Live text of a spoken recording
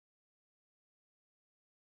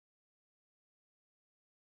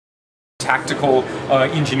tactical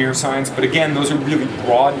engineer science, but again, those are really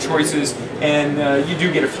broad choices, and you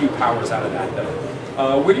do get a few powers out of that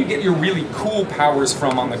though. Where you get your really cool powers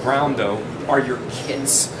from on the ground though are your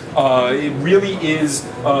kits. It really is,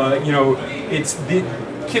 you know,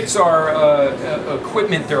 kits are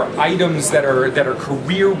equipment. They're items that are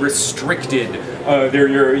career restricted. They're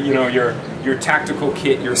your tactical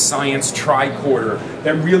kit, your science tricorder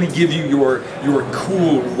that really give you your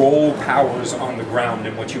cool role powers on the ground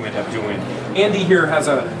and what you end up doing. Andy here has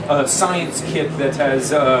a science kit that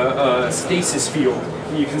has a stasis field.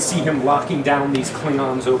 You can see him locking down these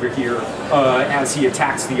Klingons over here as he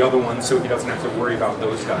attacks the other ones, so he doesn't have to worry about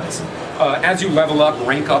those guys. As you level up,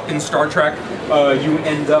 rank up in Star Trek, you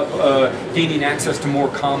end up gaining access to more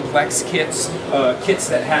complex kits, kits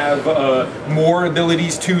that have more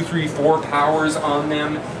abilities, 2, 3, 4 powers on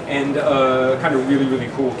them, and kind of really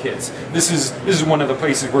cool kits. This is one of the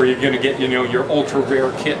places where you're going to get, you know, your ultra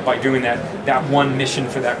rare kit by doing that one mission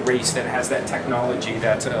for that race that has that technology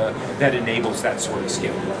that enables that sort of skill.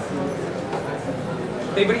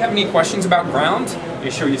 Anybody have any questions about ground? Let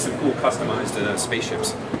me show you some cool customized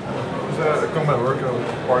spaceships. Is combat work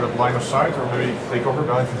part of line of sight, or maybe take cover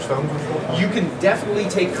behind some stones or something? You can definitely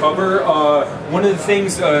take cover. One of the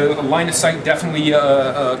things, line of sight definitely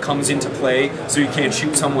comes into play, so you can't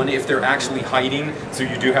shoot someone if they're actually hiding, so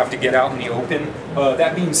you do have to get out in the open.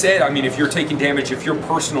 That being said, I mean, if you're taking damage, if your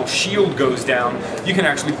personal shield goes down, you can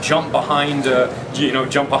actually jump behind,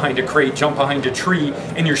 jump behind a crate, jump behind a tree,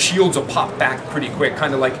 and your shields will pop back pretty quick,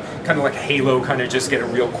 kind of like Halo, kind of just get a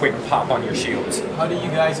real quick pop on your shields. How do you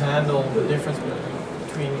guys handle the difference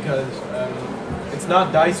between, because it's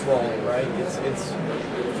not dice rolling, right? It's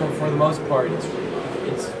for the most part it's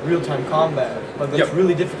real-time combat, but that's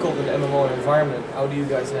really difficult in an MMO environment. How do you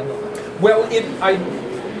guys handle that? Well,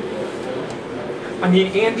 I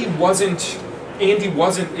mean, Andy wasn't.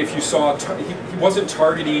 If you saw, he wasn't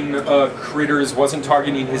targeting critters, wasn't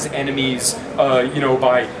targeting his enemies,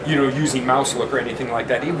 by using mouse look or anything like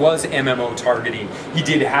that. It was MMO targeting. He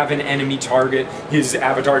did have an enemy target. His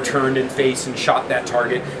avatar turned and faced and shot that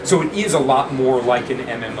target. So it is a lot more like an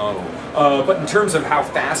MMO. But in terms of how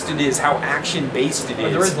fast it is, how action-based it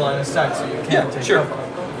is, there is line of sight, so you can take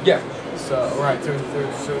cover. Yeah. So right,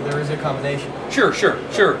 so there is a combination. Sure.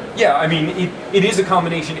 Yeah, I mean, it is a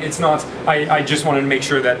combination. It's not. I just wanted to make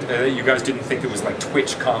sure that you guys didn't think it was like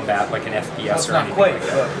Twitch combat, like an FPS or anything like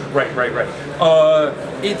that. Right.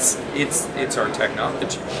 It's our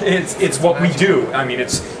technology. It's what we do. I mean,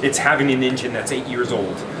 it's having an engine that's 8 years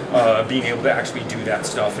old, being able to actually do that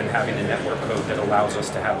stuff, and having a network code that allows us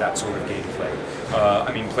to have that sort of gameplay.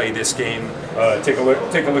 I mean, play this game. Take a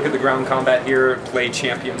look at the ground combat here. Play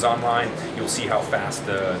Champions Online. You'll see how fast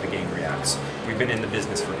the game reacts. We've been in the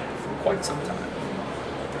business for quite some time.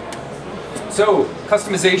 So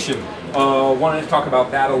customization. Wanted to talk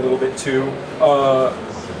about that a little bit too.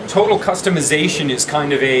 Total customization is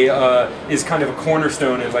kind of a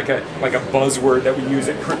cornerstone, and like a buzzword that we use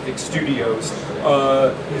at Cryptic Studios.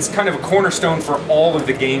 It's kind of a cornerstone for all of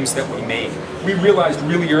the games that we make. We realized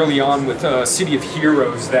really early on with City of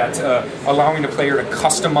Heroes that allowing the player to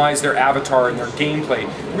customize their avatar and their gameplay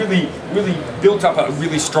really built up a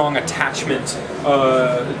really strong attachment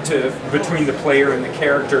between the player and the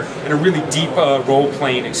character, and a really deep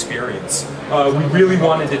role-playing experience. We really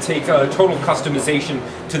wanted to take total customization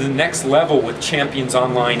to the next level with Champions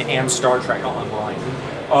Online and Star Trek Online.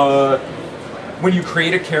 When you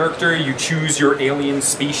create a character, you choose your alien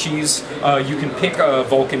species. You can pick a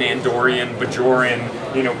Vulcan, Andorian, Bajoran,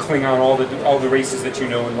 Klingon, all the races that you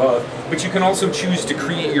know and love. But you can also choose to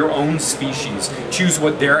create your own species, choose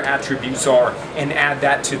what their attributes are, and add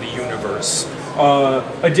that to the universe.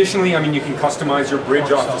 Additionally, I mean, you can customize your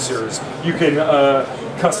bridge officers. You can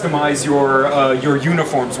customize your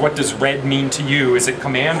uniforms. What does red mean to you? Is it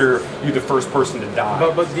commander? You're the first person to die.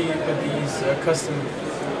 But these custom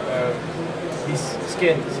these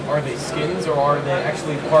skins, are they skins or are they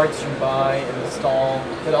actually parts you buy and install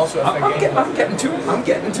that also affect gameplay? I'm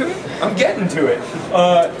getting to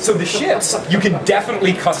it. So the ships, you can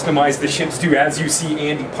definitely customize the ships too, as you see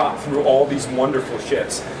Andy pop through all these wonderful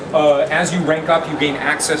ships. As you rank up, you gain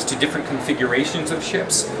access to different configurations of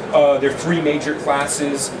ships. There are 3 major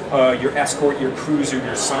classes: your escort, your cruiser,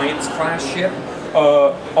 your science class ship.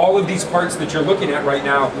 All of these parts that you're looking at right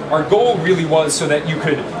now, our goal really was so that you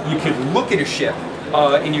could look at a ship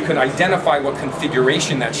and you could identify what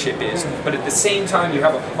configuration that ship is, but at the same time you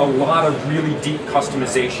have a lot of really deep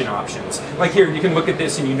customization options. Like here, you can look at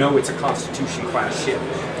this and you know it's a Constitution class ship.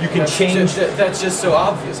 You can change... That's just so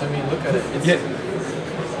obvious. I mean, look at it.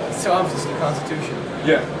 It's so obvious, the Constitution.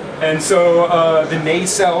 Yeah. And so the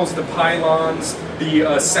nacelles, the pylons,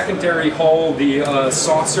 the secondary hull, the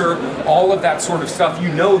saucer, all of that sort of stuff, you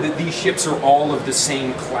know that these ships are all of the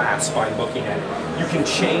same class by looking at it. You can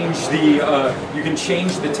change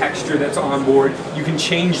the texture that's on board. You can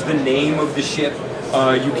change the name of the ship.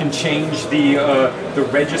 You can change the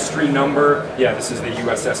registry number. Yeah, this is the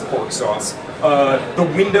USS Pork Sauce.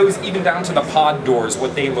 The windows, even down to the pod doors,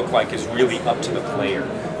 what they look like is really up to the player.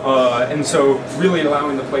 And so really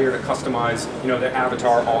allowing the player to customize, their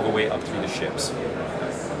avatar all the way up through the ships.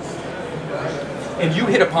 And you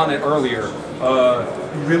hit upon it earlier.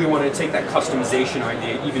 You really want to take that customization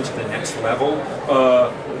idea even to the next level.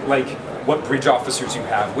 Like what bridge officers you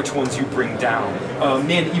have, which ones you bring down,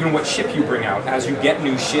 and even what ship you bring out. As you get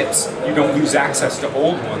new ships, you don't lose access to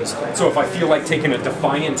old ones. So if I feel like taking a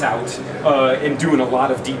Defiant out and doing a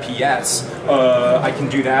lot of DPS, I can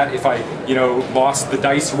do that. If I, lost the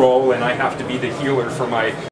dice roll and I have to be the healer for my